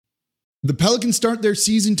The Pelicans start their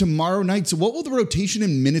season tomorrow night, so what will the rotation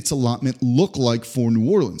and minutes allotment look like for New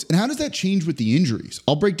Orleans? And how does that change with the injuries?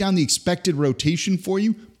 I'll break down the expected rotation for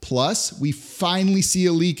you. Plus, we finally see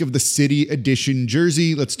a leak of the City Edition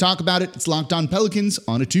jersey. Let's talk about it. It's Locked On Pelicans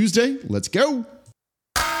on a Tuesday. Let's go.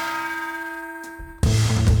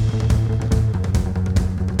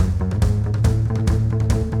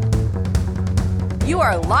 You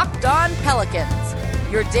are Locked On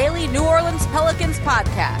Pelicans, your daily New Orleans Pelicans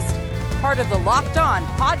podcast. Part of the Locked On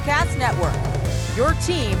Podcast Network, your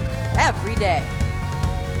team every day.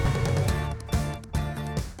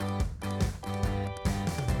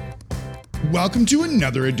 Welcome to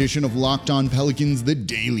another edition of Locked On Pelicans, the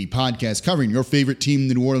daily podcast covering your favorite team,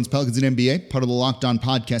 the New Orleans Pelicans and NBA, part of the Locked On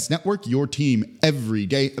Podcast Network, your team every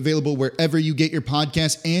day, available wherever you get your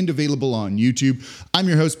podcasts and available on YouTube. I'm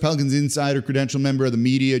your host, Pelicans Insider, credential member of the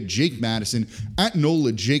media, Jake Madison, at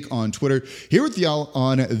NOLA Jake on Twitter, here with y'all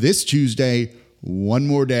on this Tuesday. One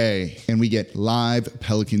more day, and we get live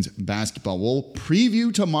Pelicans basketball. We'll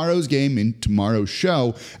preview tomorrow's game in tomorrow's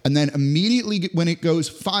show, and then immediately when it goes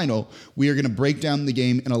final, we are going to break down the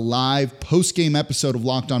game in a live post-game episode of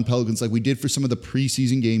Locked On Pelicans like we did for some of the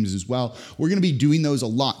preseason games as well. We're going to be doing those a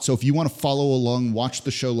lot, so if you want to follow along, watch the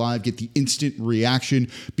show live, get the instant reaction,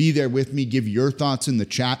 be there with me, give your thoughts in the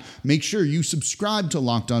chat, make sure you subscribe to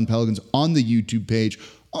Locked On Pelicans on the YouTube page.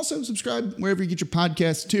 Also, subscribe wherever you get your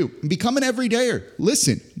podcasts, too. And become an everydayer.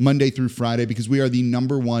 Listen Monday through Friday because we are the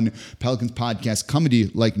 #1 Pelicans podcast comedy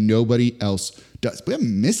like nobody else does. We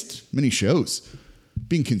haven't missed many shows.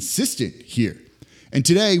 Being consistent here. And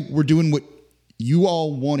today, we're doing what you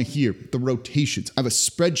all want to hear, the rotations. I have a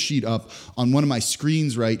spreadsheet up on one of my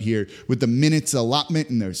screens right here with the minutes allotment,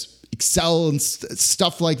 and there's Excel and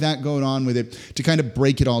stuff like that going on with it to kind of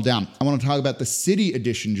break it all down. I want to talk about the City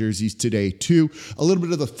Edition jerseys today too, a little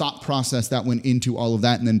bit of the thought process that went into all of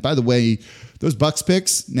that. And then, by the way, those Bucks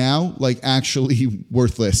picks now actually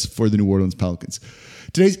worthless for the New Orleans Pelicans.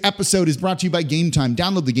 Today's episode is brought to you by Game Time.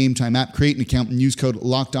 Download the Game Time app, create an account, and use code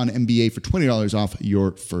LOCKEDONNBA for $20 off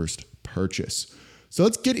your first purchase. So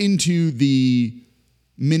let's get into the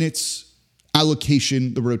minutes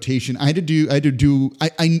allocation, the rotation. I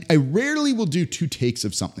rarely will do two takes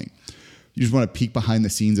of something. You just want to peek behind the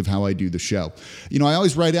scenes of how I do the show. I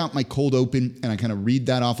always write out my cold open and I kind of read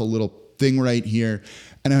that off a little thing right here.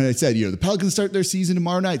 And I said, the Pelicans start their season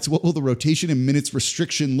tomorrow night. So what will the rotation and minutes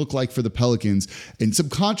restriction look like for the Pelicans? And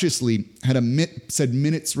subconsciously said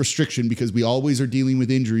minutes restriction because we always are dealing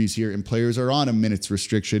with injuries here and players are on a minutes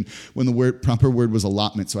restriction when the proper word was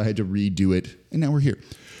allotment. So I had to redo it. And now we're here.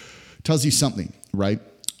 Tells you something, right?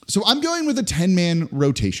 So I'm going with a 10-man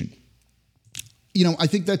rotation. I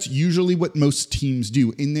think that's usually what most teams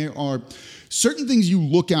do. And there are certain things you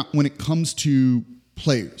look at when it comes to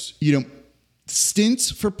players. Stints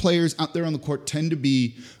for players out there on the court tend to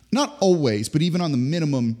be, not always, but even on the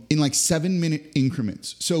minimum, in 7-minute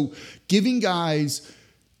increments. So giving guys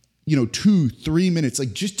 2-3 minutes,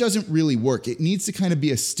 just doesn't really work. It needs to kind of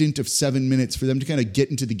be a stint of 7 minutes for them to kind of get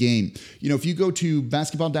into the game. If you go to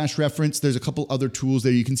basketball-reference, there's a couple other tools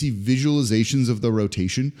there. You can see visualizations of the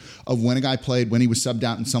rotation of when a guy played, when he was subbed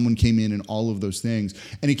out and someone came in and all of those things.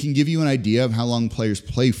 And it can give you an idea of how long players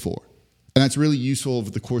play for. And that's really useful over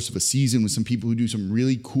the course of a season with some people who do some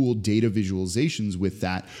really cool data visualizations with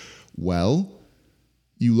that. Well,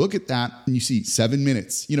 you look at that and you see 7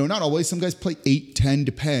 minutes. Not always. Some guys play 8, 10,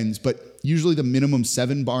 depends. But usually the minimum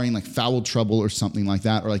 7 barring foul trouble or something like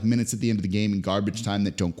that, or minutes at the end of the game and garbage time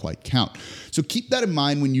that don't quite count. So keep that in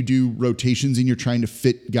mind when you do rotations and you're trying to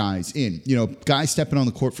fit guys in. Guys stepping on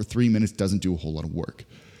the court for 3 minutes doesn't do a whole lot of work.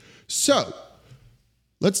 So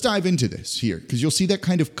let's dive into this here because you'll see that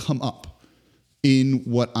kind of come up in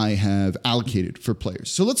what I have allocated for players.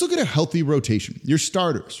 So let's look at a healthy rotation. Your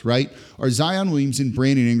starters, right, are Zion Williamson,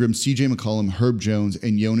 Brandon Ingram, CJ McCollum, Herb Jones,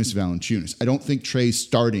 and Jonas Valanciunas. I don't think Trey's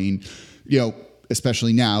starting,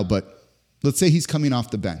 especially now, but let's say he's coming off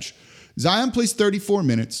the bench. Zion plays 34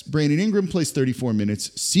 minutes. Brandon Ingram plays 34 minutes.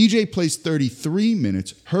 CJ plays 33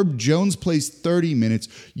 minutes. Herb Jones plays 30 minutes.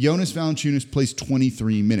 Jonas Valanciunas plays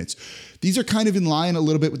 23 minutes. These are kind of in line a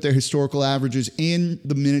little bit with their historical averages and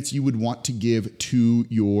the minutes you would want to give to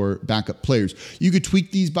your backup players. You could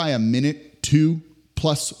tweak these by a minute, 2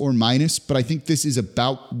 plus or minus, but I think this is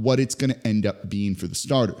about what it's going to end up being for the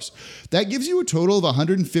starters. That gives you a total of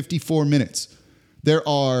 154 minutes. There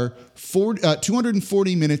are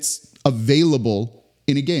 240 minutes available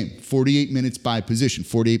in a game, 48 minutes by position,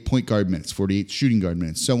 48 point guard minutes, 48 shooting guard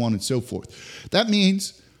minutes, so on and so forth. That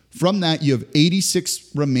means from that, you have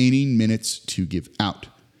 86 remaining minutes to give out.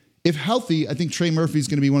 If healthy, I think Trey Murphy is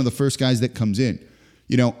going to be one of the first guys that comes in.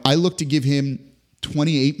 I look to give him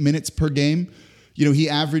 28 minutes per game. He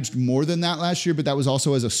averaged more than that last year, but that was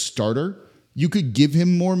also as a starter. You could give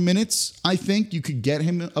him more minutes, I think. You could get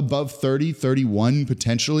him above 30, 31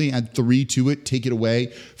 potentially, add 3 to it, take it away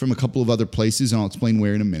from a couple of other places, and I'll explain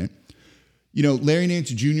where in a minute. Larry Nance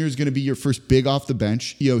Jr. is going to be your first big off the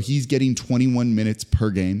bench. He's getting 21 minutes per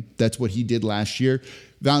game. That's what he did last year.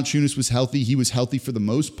 Valanciunas was healthy. He was healthy for the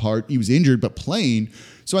most part. He was injured, but playing.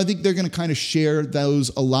 So I think they're going to kind of share those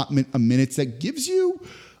allotment of minutes. That gives you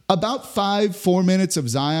about 4 minutes of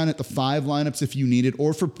Zion at the 5 lineups if you need it,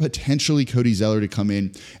 or for potentially Cody Zeller to come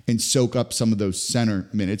in and soak up some of those center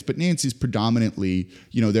minutes. But Nance is predominantly,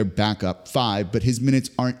 their backup 5, but his minutes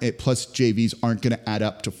plus JVs aren't going to add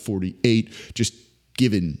up to 48, just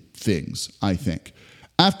given things, I think.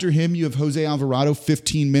 After him, you have Jose Alvarado,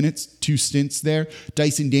 15 minutes, 2 stints there.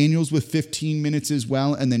 Dyson Daniels with 15 minutes as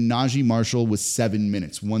well. And then Najee Marshall with 7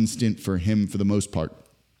 minutes, 1 stint for him for the most part,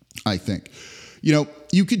 I think.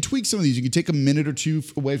 You could tweak some of these. You could take a minute or 2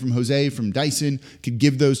 away from Jose, from Dyson, could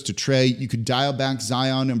give those to Trey. You could dial back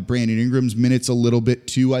Zion and Brandon Ingram's minutes a little bit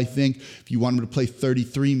too, I think. If you want them to play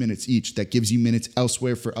 33 minutes each, that gives you minutes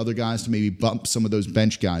elsewhere for other guys to maybe bump some of those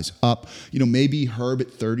bench guys up. Maybe Herb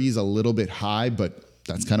at 30 is a little bit high, but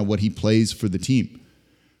that's kind of what he plays for the team.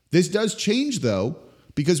 This does change, though,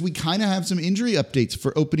 because we kind of have some injury updates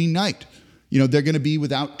for opening night. They're going to be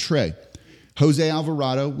without Trey. Jose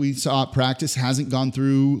Alvarado, we saw at practice, hasn't gone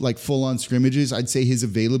through like full-on scrimmages. I'd say his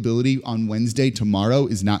availability on Wednesday, tomorrow,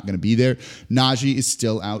 is not going to be there. Najee is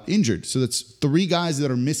still out injured. So that's 3 guys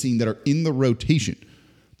that are missing that are in the rotation.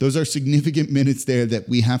 Those are significant minutes there that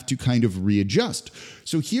we have to kind of readjust.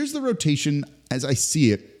 So here's the rotation as I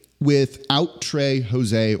see it without Trey,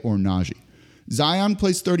 Jose, or Najee. Zion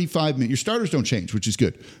plays 35 minutes. Your starters don't change, which is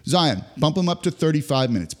good. Zion, bump him up to 35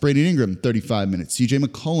 minutes. Brandon Ingram, 35 minutes. CJ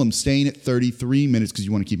McCollum staying at 33 minutes because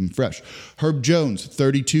you want to keep him fresh. Herb Jones,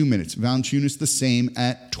 32 minutes. Valanciunas the same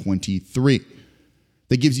at 23.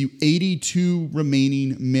 That gives you 82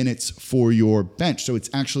 remaining minutes for your bench. So it's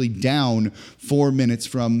actually down 4 minutes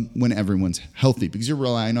from when everyone's healthy because you're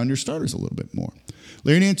relying on your starters a little bit more.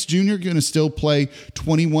 Larry Nance Jr. going to still play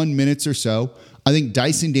 21 minutes or so. I think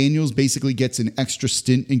Dyson Daniels basically gets an extra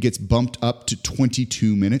stint and gets bumped up to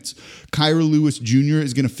 22 minutes. Kira Lewis Jr.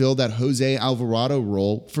 is going to fill that Jose Alvarado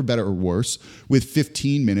role, for better or worse, with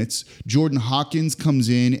 15 minutes. Jordan Hawkins comes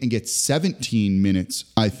in and gets 17 minutes,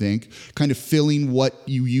 I think, kind of filling what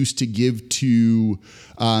you used to give to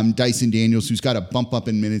Dyson Daniels, who's got a bump up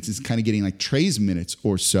in minutes, is kind of getting like Trey's minutes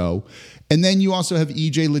or so. And then you also have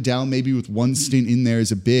EJ Liddell, maybe with 1 stint in there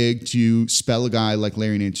as a big to spell a guy like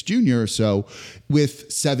Larry Nance Jr. or so with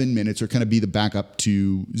 7 minutes, or kind of be the backup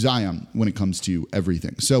to Zion when it comes to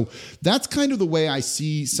everything. So that's kind of the way I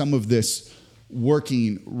see some of this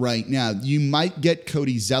working right now. You might get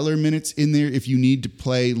Cody Zeller minutes in there if you need to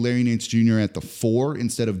play Larry Nance Jr. at the 4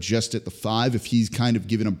 instead of just at the 5, if he's kind of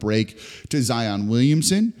given a break to Zion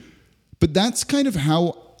Williamson. But that's kind of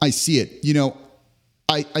how I see it.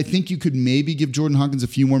 I think you could maybe give Jordan Hawkins a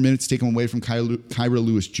few more minutes, take him away from Kira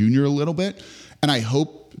Lewis Jr. a little bit. And I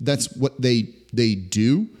hope that's what they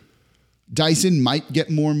do. Dyson might get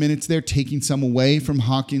more minutes there, taking some away from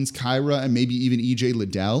Hawkins, Kira, and maybe even EJ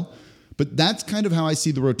Liddell. But that's kind of how I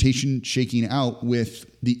see the rotation shaking out with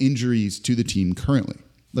the injuries to the team currently.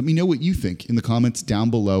 Let me know what you think in the comments down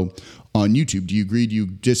below on YouTube. Do you agree? Do you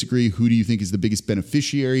disagree? Who do you think is the biggest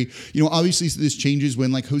beneficiary? Obviously this changes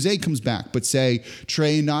when like Jose comes back, but say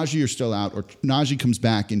Trey and Najee are still out, or Najee comes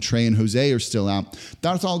back and Trey and Jose are still out.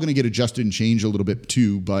 That's all going to get adjusted and change a little bit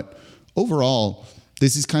too. But overall,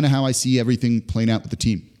 this is kind of how I see everything playing out with the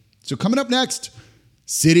team. So coming up next,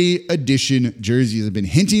 City Edition jerseys. I've been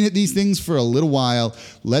hinting at these things for a little while.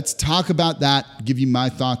 Let's talk about that, give you my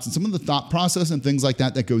thoughts and some of the thought process and things like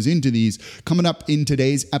that goes into these coming up in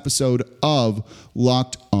today's episode of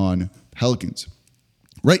Locked On Pelicans.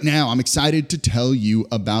 Right now, I'm excited to tell you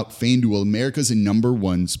about FanDuel, America's #1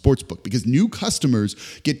 sportsbook, because new customers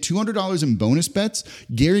get $200 in bonus bets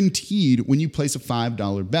guaranteed when you place a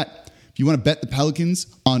 $5 bet. If you want to bet the Pelicans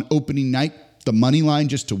on opening night, the money line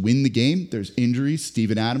just to win the game, there's injuries.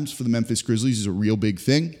 Steven Adams for the Memphis Grizzlies is a real big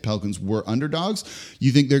thing. Pelicans were underdogs.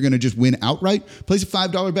 You think they're going to just win outright? Place a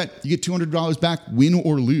 $5 bet. You get $200 back, win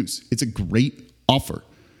or lose. It's a great offer.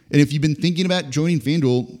 And if you've been thinking about joining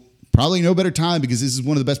FanDuel, probably no better time, because this is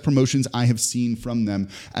one of the best promotions I have seen from them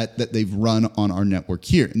that they've run on our network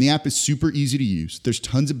here. And the app is super easy to use. There's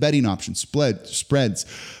tons of betting options, spreads,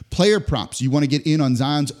 player props. You want to get in on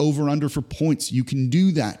Zion's over-under for points, you can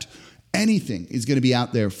do that. Anything is going to be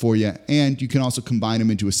out there for you, and you can also combine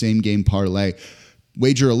them into a same-game parlay.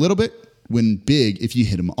 Wager a little bit, win big if you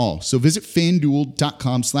hit them all. So visit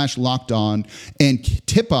FanDuel.com/lockedon and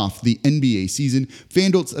tip off the NBA season.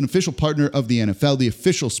 FanDuel's an official partner of the NFL, the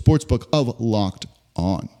official sportsbook of Locked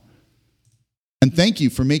On. And thank you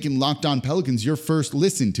for making Locked On Pelicans your first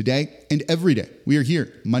listen today and every day. We are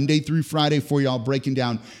here Monday through Friday for y'all, breaking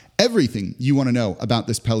down everything you want to know about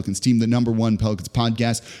this Pelicans team, the number one Pelicans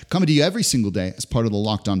podcast, coming to you every single day as part of the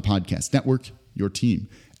Locked On Podcast Network, your team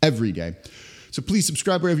every day. So please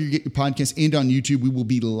subscribe wherever you get your podcasts and on YouTube. We will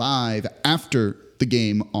be live after the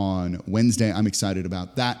game on Wednesday. I'm excited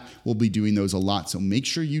about that. We'll be doing those a lot. So make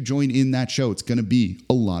sure you join in that show. It's going to be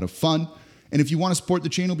a lot of fun. And if you want to support the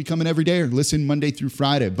channel, become an everydayer. Listen Monday through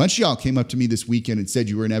Friday. A bunch of y'all came up to me this weekend and said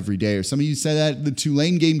you were an everydayer. Some of you said that at the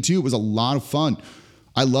Tulane game too. It was a lot of fun.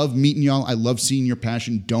 I love meeting y'all. I love seeing your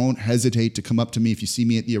passion. Don't hesitate to come up to me if you see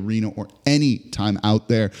me at the arena or any time out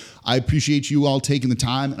there. I appreciate you all taking the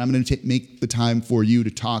time, and I'm going to make the time for you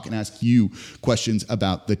to talk and ask you questions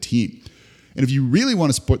about the team. And if you really want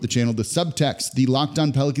to support the channel, the subtext, the Locked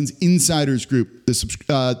On Pelicans Insiders Group,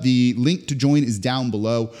 the link to join is down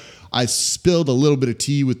below. I spilled a little bit of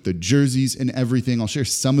tea with the jerseys and everything. I'll share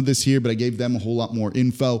some of this here, but I gave them a whole lot more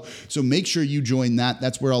info. So make sure you join that.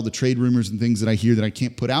 That's where all the trade rumors and things that I hear that I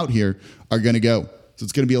can't put out here are going to go. So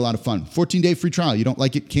it's going to be a lot of fun. 14-day free trial. You don't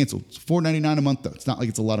like it, cancel. It's $4.99 a month, though. It's not like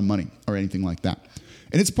it's a lot of money or anything like that.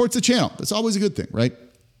 And it supports the channel. That's always a good thing, right?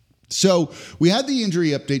 So we had the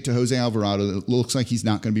injury update to Jose Alvarado. It looks like he's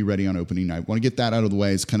not going to be ready on opening night. Want to get that out of the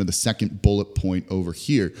way as kind of the second bullet point over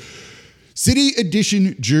here. City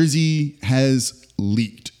Edition jersey has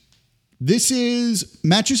leaked. This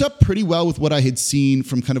matches up pretty well with what I had seen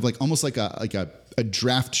from kind of like almost like a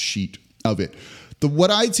draft sheet of it. What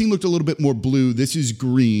I'd seen looked a little bit more blue. This is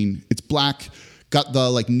green. It's black, got the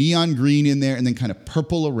like neon green in there and then kind of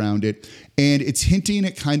purple around it. And it's hinting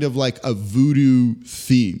at kind of like a voodoo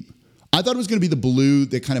theme. I thought it was going to be the blue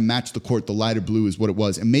that kind of matched the court. The lighter blue is what it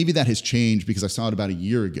was. And maybe that has changed because I saw it about a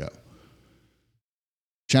year ago.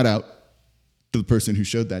 Shout out to the person who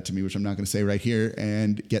showed that to me, which I'm not going to say right here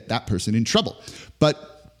and get that person in trouble.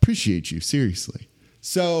 But appreciate you, seriously.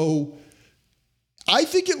 So I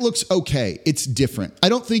think it looks okay. It's different. I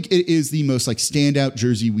don't think it is the most like standout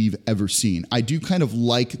jersey we've ever seen. I do kind of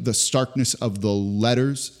like the starkness of the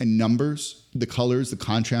letters and numbers, the colors, the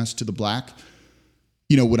contrast to the black.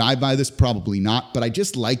 You know, would I buy this? Probably not. But I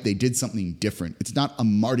just like they did something different. It's not a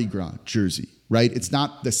Mardi Gras jersey, right? It's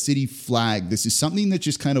not the city flag. This is something that's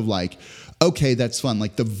just kind of like, okay, that's fun.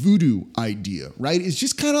 Like the voodoo idea, right? It's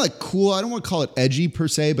just kind of like cool. I don't want to call it edgy per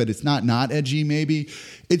se, but it's not edgy maybe.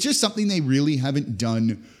 It's just something they really haven't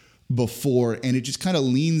done before. And it just kind of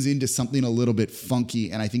leans into something a little bit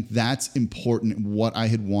funky. And I think that's important. What I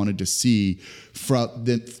had wanted to see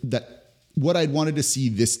what I'd wanted to see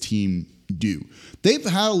this team do. They've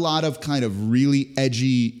had a lot of kind of really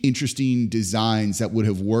edgy, interesting designs that would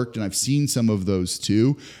have worked, and I've seen some of those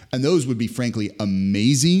too, and those would be frankly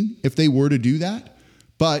amazing if they were to do that.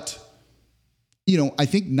 But you know, I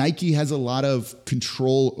think Nike has a lot of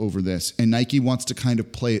control over this, and Nike wants to kind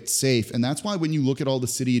of play it safe, and that's why when you look at all the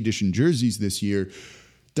City Edition jerseys this year,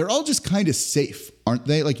 they're all just kind of safe, aren't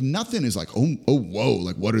they? Like nothing is like, oh, whoa,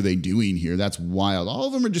 like what are they doing here? That's wild. All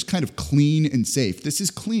of them are just kind of clean and safe. This is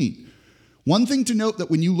clean. One thing to note that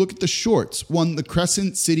when you look at the shorts, the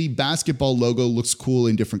Crescent City basketball logo looks cool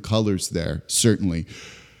in different colors there, certainly.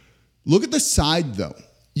 Look at the side, though.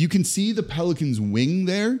 You can see the Pelicans wing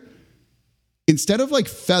there. Instead of like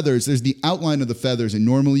feathers, there's the outline of the feathers, and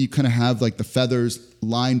normally you kind of have like the feathers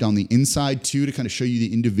lined on the inside too to kind of show you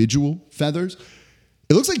the individual feathers.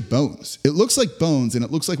 It looks like bones. It looks like bones, and it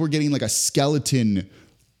looks like we're getting like a skeleton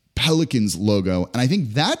Pelicans logo, and I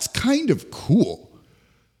think that's kind of cool.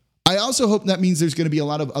 I also hope that means there's going to be a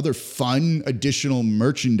lot of other fun additional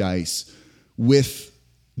merchandise with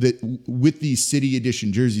these City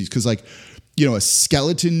Edition jerseys. Because like, you know, a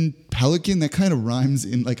skeleton pelican, that kind of rhymes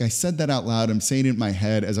in, like I said that out loud. I'm saying it in my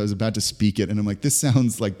head as I was about to speak it. And I'm like, this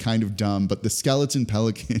sounds like kind of dumb, but the skeleton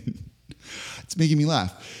pelican, it's making me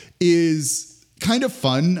laugh, is kind of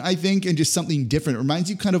fun, I think, and just something different. It reminds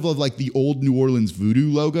you kind of like the old New Orleans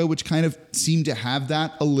Voodoo logo, which kind of seemed to have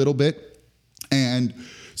that a little bit. And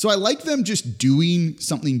so I like them just doing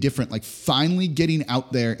something different, like finally getting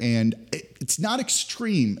out there, and it's not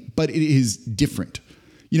extreme, but it is different.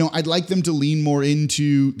 You know, I'd like them to lean more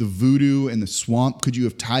into the voodoo and the swamp. Could you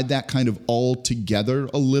have tied that kind of all together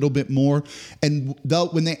a little bit more? And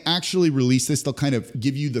when they actually release this, they'll kind of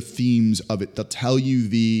give you the themes of it. They'll tell you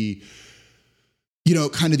the, you know,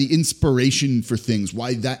 kind of the inspiration for things,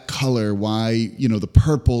 why that color, why, you know, the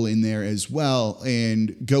purple in there as well,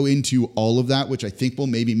 and go into all of that, which I think will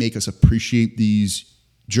maybe make us appreciate these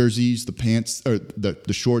jerseys, the pants, or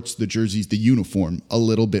the shorts, the jerseys, the uniform a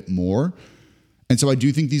little bit more. And so I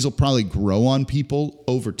do think these will probably grow on people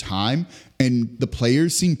over time. And the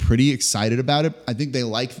players seem pretty excited about it. I think they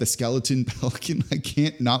like the skeleton Pelican. I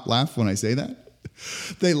can't not laugh when I say that.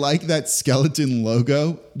 They like that skeleton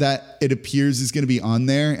logo that it appears is going to be on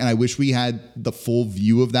there. And I wish we had the full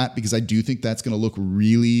view of that, because I do think that's going to look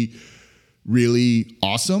really, really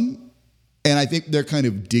awesome. And I think they're kind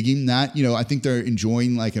of digging that. You know, I think they're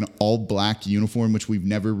enjoying like an all black uniform, which we've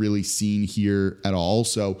never really seen here at all.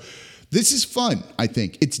 So this is fun. I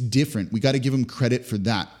think it's different. We got to give them credit for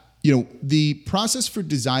that. You know, the process for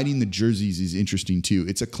designing the jerseys is interesting too.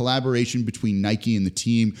 It's a collaboration between Nike and the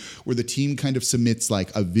team, where the team kind of submits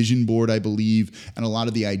like a vision board, I believe, and a lot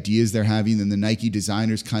of the ideas they're having. Then the Nike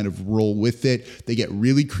designers kind of roll with it. They get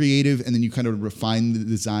really creative, and then you kind of refine the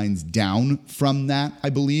designs down from that,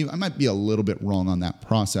 I believe. I might be a little bit wrong on that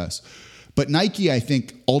process. But Nike, I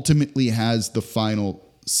think, ultimately has the final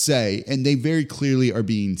say, and they very clearly are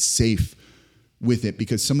being safe with it,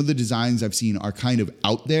 because some of the designs I've seen are kind of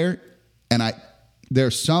out there, and there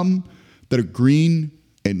are some that are green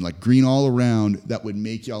and like green all around that would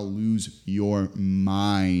make y'all lose your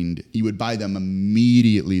mind. You would buy them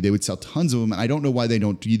immediately. They would sell tons of them, and I don't know why they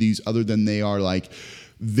don't do these, other than they are like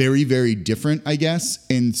very, very different, I guess.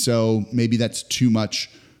 And so maybe that's too much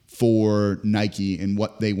for Nike and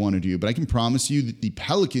what they want to do. But I can promise you that the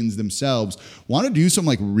Pelicans themselves want to do some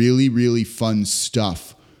like really, really fun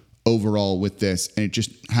stuff overall with this, and it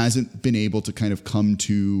just hasn't been able to kind of come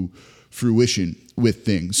to fruition with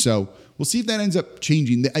things. So we'll see if that ends up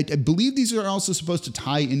changing. I believe these are also supposed to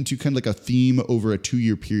tie into kind of like a theme over a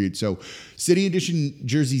 2-year period. So City Edition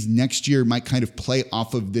jerseys next year might kind of play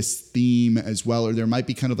off of this theme as well, or there might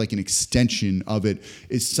be kind of like an extension of it,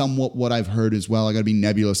 is somewhat what I've heard as well. I got to be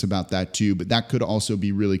nebulous about that too, but that could also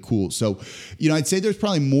be really cool. So, you know, I'd say there's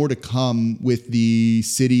probably more to come with the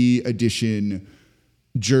City Edition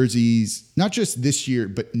jerseys, not just this year,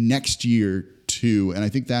 but next year too. And I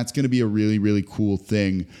think that's going to be a really, really cool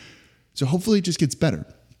thing. So hopefully it just gets better.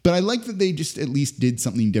 But I like that they just at least did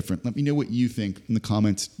something different. Let me know what you think in the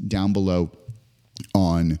comments down below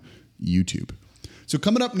on YouTube. So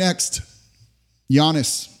coming up next,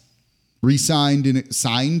 Giannis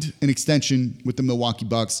signed an extension with the Milwaukee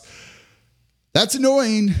Bucks. That's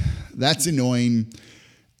annoying.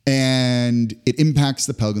 And it impacts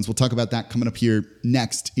the Pelicans. We'll talk about that coming up here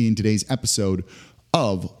next in today's episode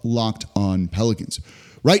of Locked On Pelicans.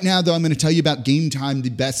 Right now, though, I'm going to tell you about Game Time, the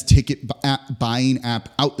best ticket buying app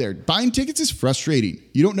out there. Buying tickets is frustrating.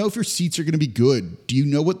 You don't know if your seats are going to be good. Do you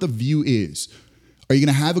know what the view is? Are you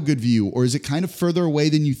going to have a good view? Or is it kind of further away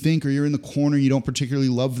than you think? Or you're in the corner, you don't particularly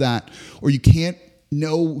love that? Or you can't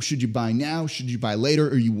know, should you buy now? Should you buy later?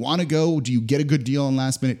 Or you want to go? Do you get a good deal on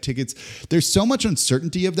last minute tickets? There's so much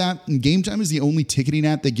uncertainty of that. And Game Time is the only ticketing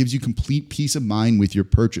app that gives you complete peace of mind with your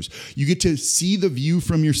purchase. You get to see the view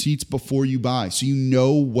from your seats before you buy, so you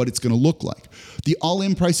know what it's going to look like. The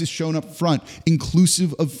all-in price is shown up front,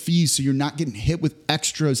 inclusive of fees, so you're not getting hit with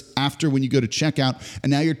extras after when you go to checkout,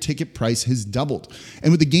 and now your ticket price has doubled.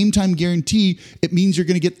 And with the Game Time guarantee, it means you're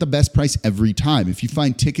going to get the best price every time. If you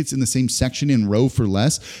find tickets in the same section in row for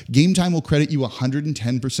less, Game Time will credit you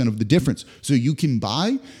 110% of the difference. So you can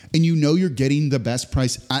buy, and you know you're getting the best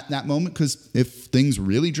price at that moment, because if things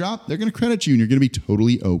really drop, they're going to credit you, and you're going to be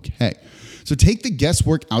totally okay. So take the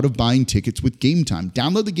guesswork out of buying tickets with Game Time.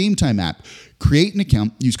 Download the Game Time app, create an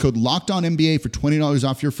account, use code LOCKEDONNBA for $20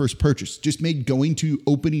 off your first purchase. Just made going to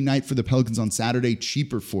opening night for the Pelicans on Saturday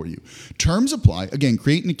cheaper for you. Terms apply. Again,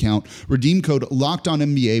 create an account, redeem code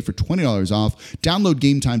LOCKEDONNBA for $20 off. Download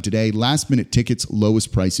Game Time today. Last minute tickets,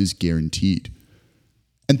 lowest prices guaranteed.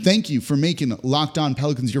 And thank you for making Locked On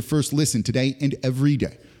Pelicans your first listen today and every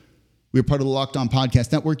day. We are part of the Locked On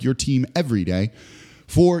Podcast Network, your team every day.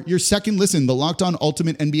 For your second listen, the Locked On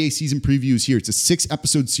Ultimate NBA Season Preview is here. It's a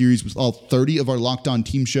 6-episode series with all 30 of our Locked On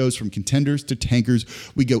team shows, from contenders to tankers.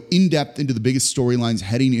 We go in-depth into the biggest storylines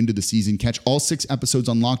heading into the season. Catch all 6 episodes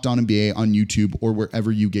on Locked On NBA on YouTube or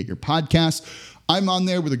wherever you get your podcasts. I'm on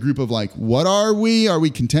there with a group of like, what are we? Are we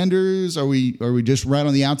contenders? Are we just right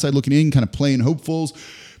on the outside looking in, kind of playing hopefuls?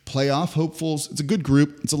 Playoff hopefuls. It's a good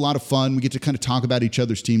group. It's a lot of fun. We get to kind of talk about each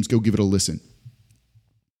other's teams. Go give it a listen.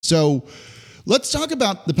 So let's talk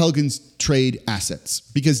about the Pelicans' trade assets,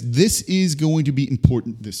 because this is going to be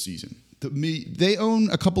important this season. They own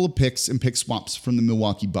a couple of picks and pick swaps from the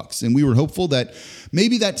Milwaukee Bucks, and we were hopeful that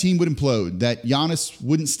maybe that team would implode, that Giannis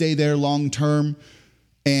wouldn't stay there long term,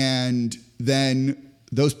 and then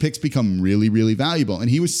those picks become really, really valuable. And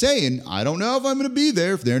he was saying, I don't know if I'm going to be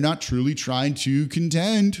there if they're not truly trying to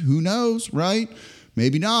contend. Who knows, right?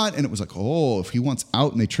 Maybe not. And it was like, oh, if he wants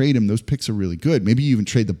out and they trade him, those picks are really good. Maybe you even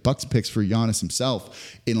trade the Bucks picks for Giannis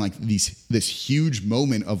himself in like this huge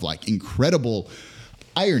moment of like incredible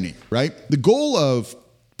irony, right? The goal of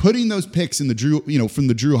putting those picks in the Drew, from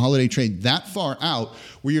the Drew Holiday trade that far out,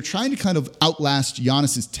 where you're trying to kind of outlast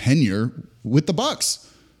Giannis's tenure with the Bucks.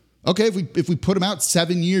 Okay, if we put him out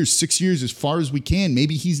 7 years, 6 years, as far as we can,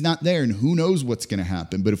 maybe he's not there, and who knows what's going to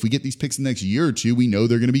happen. But if we get these picks in the next year or two, we know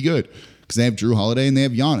they're going to be good because they have Drew Holiday and they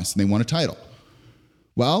have Giannis and they won a title.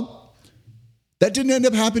 Well, that didn't end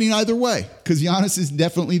up happening either way because Giannis is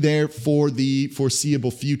definitely there for the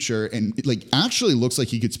foreseeable future, and it actually looks like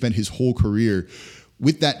he could spend his whole career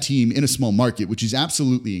with that team in a small market, which is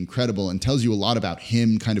absolutely incredible and tells you a lot about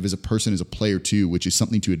him kind of as a person, as a player too, which is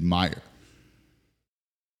something to admire.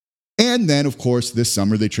 And then, of course, this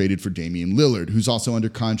summer they traded for Damian Lillard, who's also under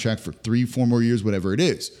contract for 3-4 more years, whatever it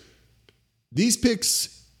is. These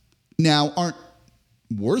picks now aren't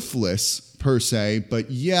worthless per se, but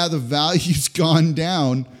yeah, the value's gone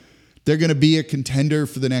down. They're going to be a contender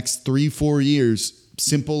for the next 3-4 years.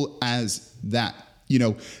 Simple as that.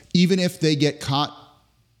 Even if they get caught,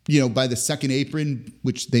 by the second apron,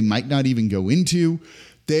 which they might not even go into,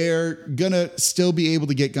 they're going to still be able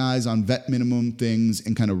to get guys on vet minimum things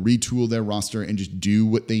and kind of retool their roster and just do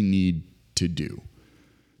what they need to do.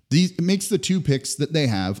 It makes the 2 picks that they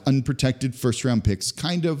have, unprotected first-round picks,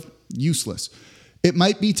 kind of useless. It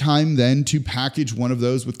might be time then to package one of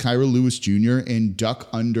those with Kira Lewis Jr. and duck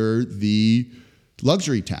under the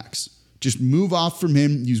luxury tax. Just move off from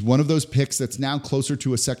him, use one of those picks that's now closer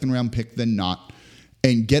to a second-round pick than not,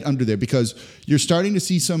 and get under there because you're starting to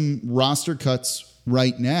see some roster cuts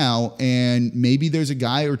right now, and maybe there's a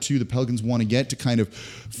guy or two the Pelicans want to get to kind of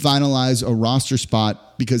finalize a roster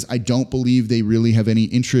spot because I don't believe they really have any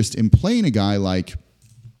interest in playing a guy like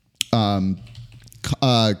Kira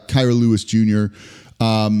Lewis Jr.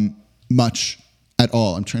 Much at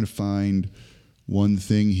all. I'm trying to find one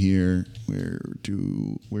thing here.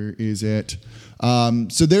 Where is it?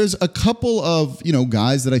 So there's a couple of,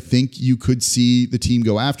 guys that I think you could see the team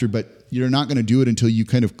go after, but you're not going to do it until you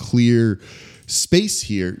kind of clear space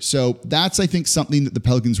here. So that's, I think, something that the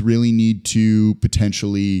Pelicans really need to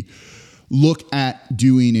potentially look at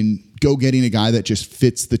doing and go getting a guy that just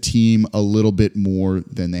fits the team a little bit more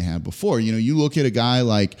than they have before. You look at a guy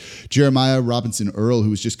like Jeremiah Robinson-Earl, who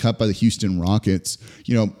was just cut by the Houston Rockets,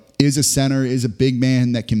 is a center, is a big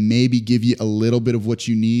man that can maybe give you a little bit of what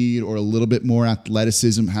you need or a little bit more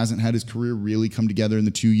athleticism, hasn't had his career really come together in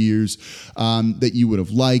the 2 years that you would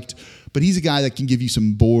have liked. But he's a guy that can give you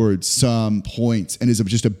some boards, some points, and is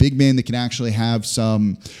just a big man that can actually have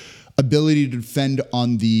some ability to defend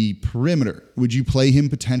on the perimeter. Would you play him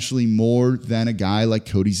potentially more than a guy like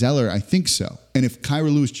Cody Zeller? I think so. And if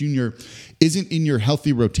Kira Lewis Jr. isn't in your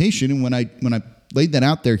healthy rotation, and when I laid that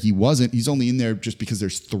out there, he wasn't. He's only in there just because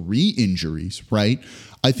there's 3 injuries, right?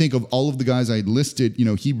 I think of all of the guys I listed,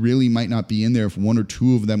 he really might not be in there if 1 or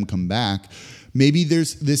 2 of them come back. Maybe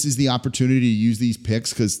this is the opportunity to use these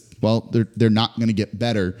picks because, well, they're not going to get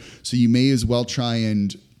better. So you may as well try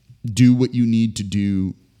and do what you need to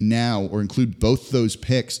do now or include both those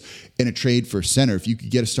picks in a trade for center. If you could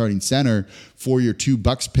get a starting center for your 2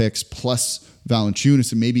 Bucks picks plus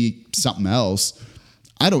Valanciunas and maybe something else,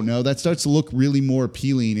 I don't know. That starts to look really more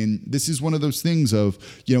appealing. And this is one of those things of,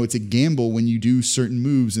 it's a gamble when you do certain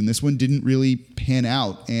moves. And this one didn't really pan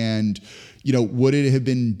out. And, would it have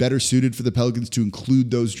been better suited for the Pelicans to include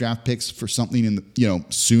those draft picks for something in the,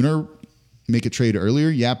 sooner, make a trade earlier?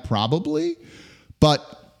 Yeah, probably. But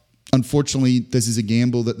unfortunately, this is a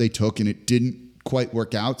gamble that they took and it didn't quite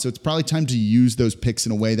work out. So it's probably time to use those picks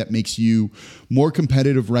in a way that makes you more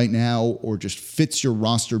competitive right now or just fits your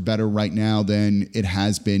roster better right now than it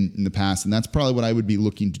has been in the past. And that's probably what I would be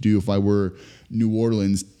looking to do if I were New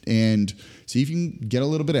Orleans, and see if you can get a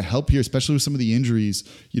little bit of help here, especially with some of the injuries,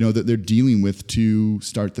 that they're dealing with to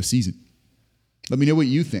start the season. Let me know what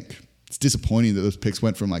you think. It's disappointing that those picks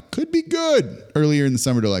went from could be good earlier in the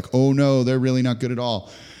summer to oh no, they're really not good at all.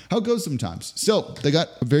 How it goes sometimes. So they got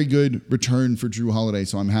a very good return for Drew Holiday,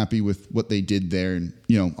 so I'm happy with what they did there, and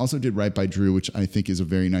also did right by Drew, which I think is a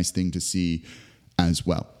very nice thing to see as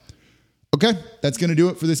well. Okay, that's going to do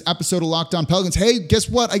it for this episode of Locked On Pelicans. Hey, guess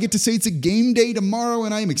what? I get to say it's a game day tomorrow,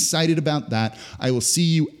 and I am excited about that. I will see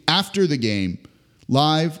you after the game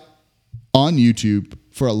live on YouTube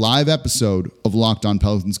for a live episode of Locked On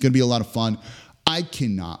Pelicans. It's going to be a lot of fun. I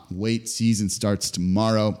cannot wait. Season starts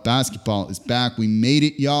tomorrow. Basketball is back. We made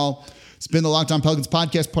it, y'all. It's been the Locked On Pelicans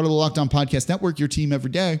podcast, part of the Locked On Podcast Network, your team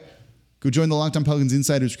every day. Go join the Locked On Pelicans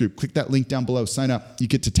Insiders group. Click that link down below. Sign up. You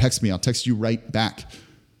get to text me. I'll text you right back.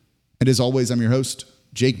 And as always, I'm your host,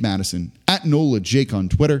 Jake Madison, at NolaJake on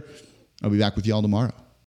Twitter. I'll be back with y'all tomorrow.